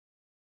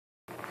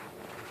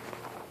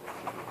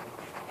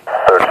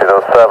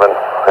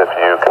If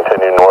you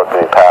continue north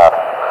and you pass,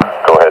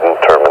 go ahead and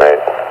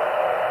terminate.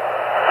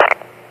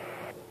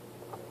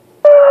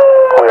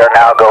 We are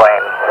now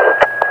going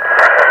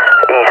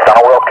east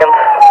on Wilkins.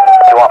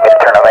 Do you want me to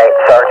terminate,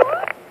 Sergeant?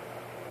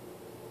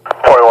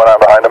 21, I'm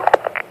behind him.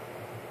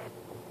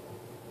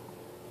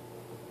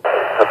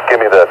 Just give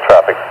me the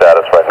traffic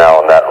status right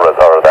now on that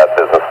that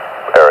business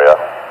area.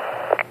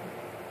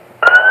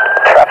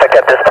 Traffic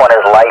at this point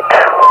is light.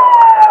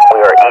 We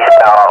are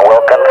eastbound on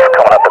Wilkins,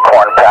 coming up the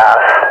Corn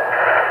Pass.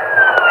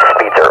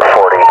 Speeds are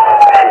 40.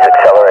 She's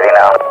accelerating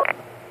now.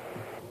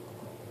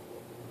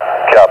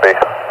 Copy.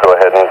 Go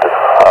ahead and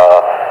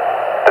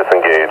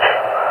disengage,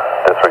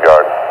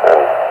 disregard,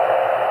 and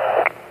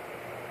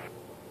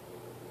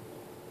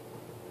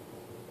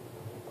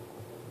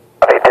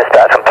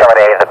dispatch, I'm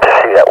terminating the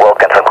pursuit at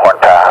Wilkins and Corn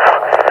Pass.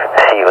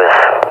 She was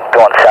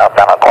going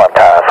southbound on Corn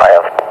Pass. I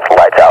have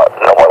lights out,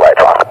 no more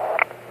lights on.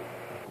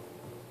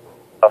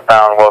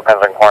 Southbound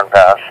Wilkins and Corn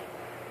Pass.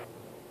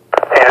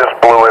 he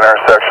just blew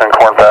intersection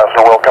Corn Pass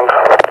and Wilkins.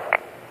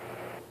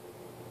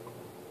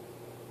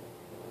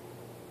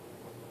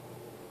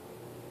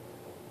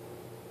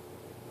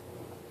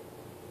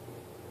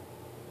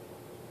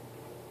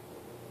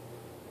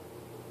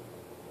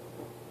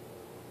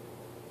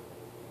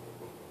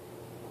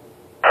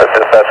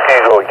 Dispatch,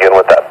 can you go again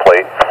with that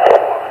plate?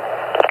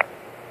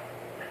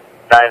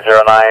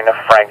 909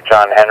 Frank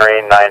John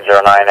Henry,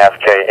 909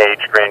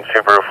 FJH Green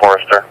Subaru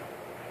Forester.